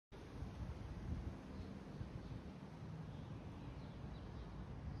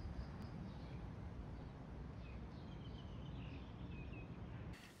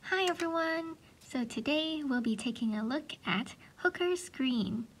Hi everyone! So today we'll be taking a look at Hooker's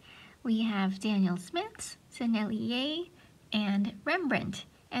Green. We have Daniel Smith's, Sennelier, and Rembrandt.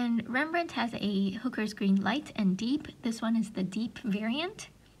 And Rembrandt has a Hooker's Green Light and Deep. This one is the Deep variant.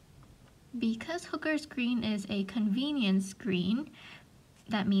 Because Hooker's Green is a convenience green,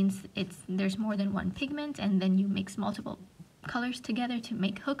 that means there's more than one pigment and then you mix multiple colors together to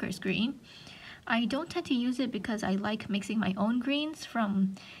make Hooker's Green. I don't tend to use it because I like mixing my own greens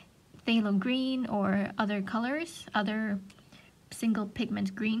from phthalo green or other colors, other single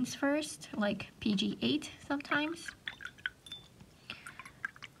pigment greens first, like PG8 sometimes.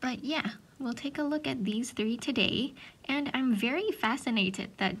 But yeah, we'll take a look at these three today, and I'm very fascinated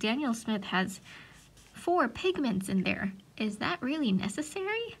that Daniel Smith has 4 pigments in there. Is that really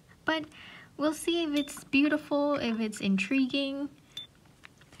necessary? But we'll see if it's beautiful, if it's intriguing.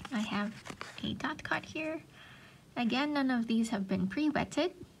 I have a dot cut here. Again, none of these have been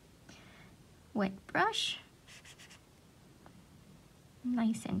pre-wetted. Wet brush.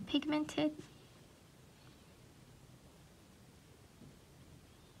 Nice and pigmented.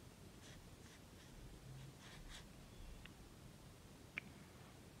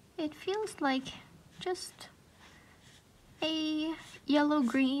 It feels like just a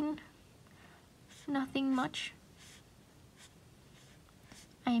yellow-green, nothing much.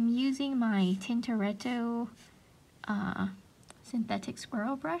 I am using my Tintoretto synthetic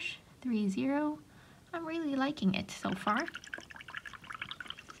swirl brush, 3.0. I'm really liking it so far.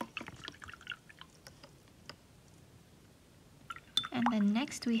 And then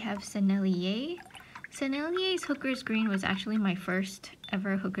next we have Sennelier. Sennelier's Hooker's Green was actually my first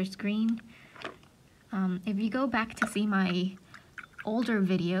ever Hooker's Green. If you go back to see my older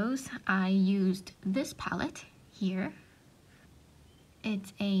videos, I used this palette here.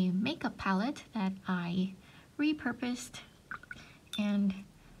 It's a makeup palette that I repurposed, and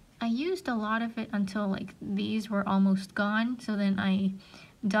I used a lot of it until like these were almost gone, so then I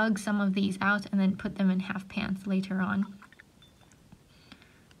dug some of these out and then put them in half pans later on.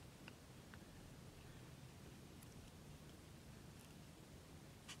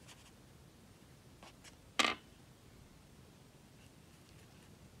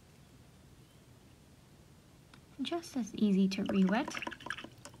 Just as easy to re-wet.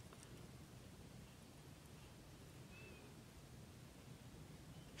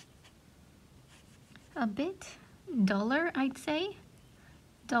 A bit duller, I'd say.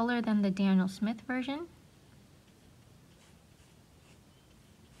 Duller than the Daniel Smith version.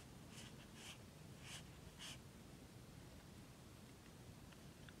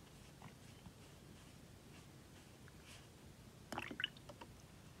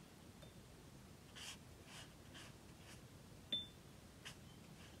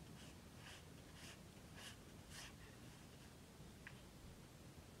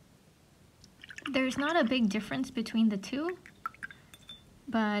 There's not a big difference between the two,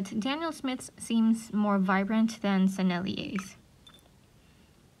 but Daniel Smith's seems more vibrant than Sennelier's.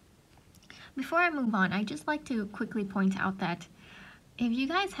 Before I move on, I'd just like to quickly point out that if you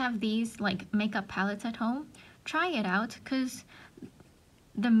guys have these like makeup palettes at home, try it out, because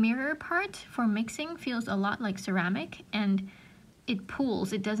the mirror part for mixing feels a lot like ceramic and it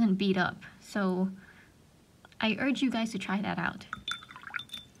pools, it doesn't bead up. So I urge you guys to try that out.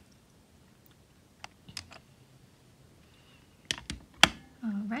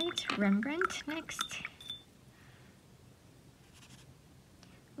 Alright, Rembrandt next.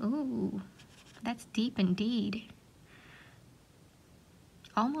 Ooh, that's deep indeed.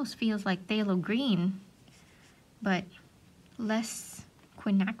 Almost feels like phthalo green, but less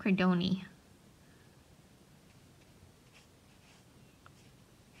quinacridone.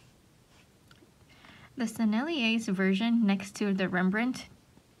 The Sennelier's version next to the Rembrandt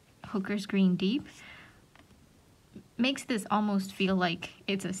Hooker's Green Deep makes this almost feel like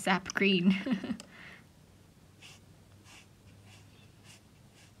it's a sap green.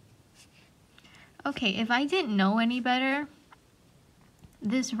 Okay, if I didn't know any better,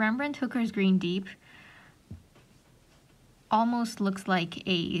 this Rembrandt Hooker's Green Deep almost looks like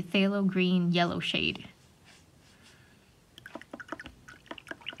a phthalo green yellow shade.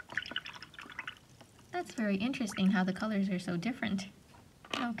 That's very interesting how the colors are so different.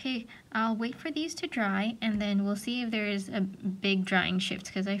 Okay, I'll wait for these to dry and then we'll see if there is a big drying shift,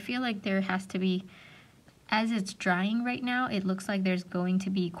 because I feel like there has to be, as it's drying right now, it looks like there's going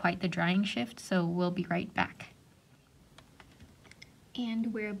to be quite the drying shift, so we'll be right back.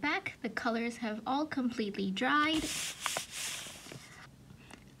 And we're back. The colors have all completely dried.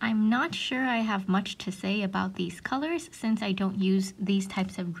 I'm not sure I have much to say about these colors since I don't use these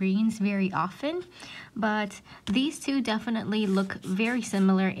types of greens very often, but these two definitely look very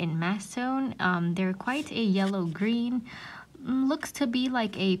similar in mass tone. They're quite a yellow-green, looks to be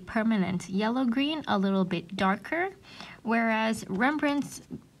like a permanent yellow-green, a little bit darker, whereas Rembrandt's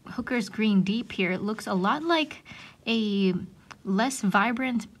Hooker's Green Deep here looks a lot like a less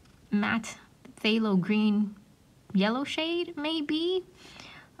vibrant matte phthalo green yellow shade, maybe.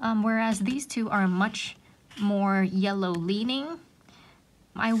 Whereas these two are much more yellow leaning.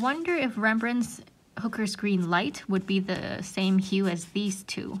 I wonder if Rembrandt's Hooker's Green Light would be the same hue as these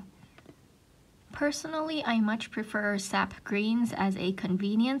two. Personally, I much prefer sap greens as a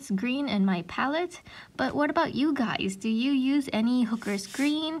convenience green in my palette, but what about you guys? Do you use any Hooker's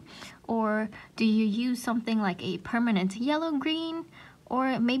Green, or do you use something like a permanent yellow green,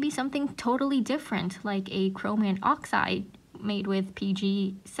 or maybe something totally different like a chromium oxide made with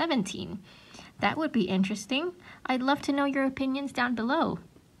PG-17? That would be interesting. I'd love to know your opinions down below.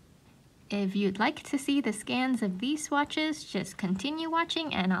 If you'd like to see the scans of these swatches, just continue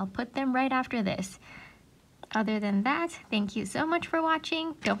watching and I'll put them right after this. Other than that, thank you so much for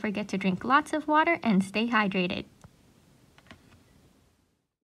watching. Don't forget to drink lots of water and stay hydrated.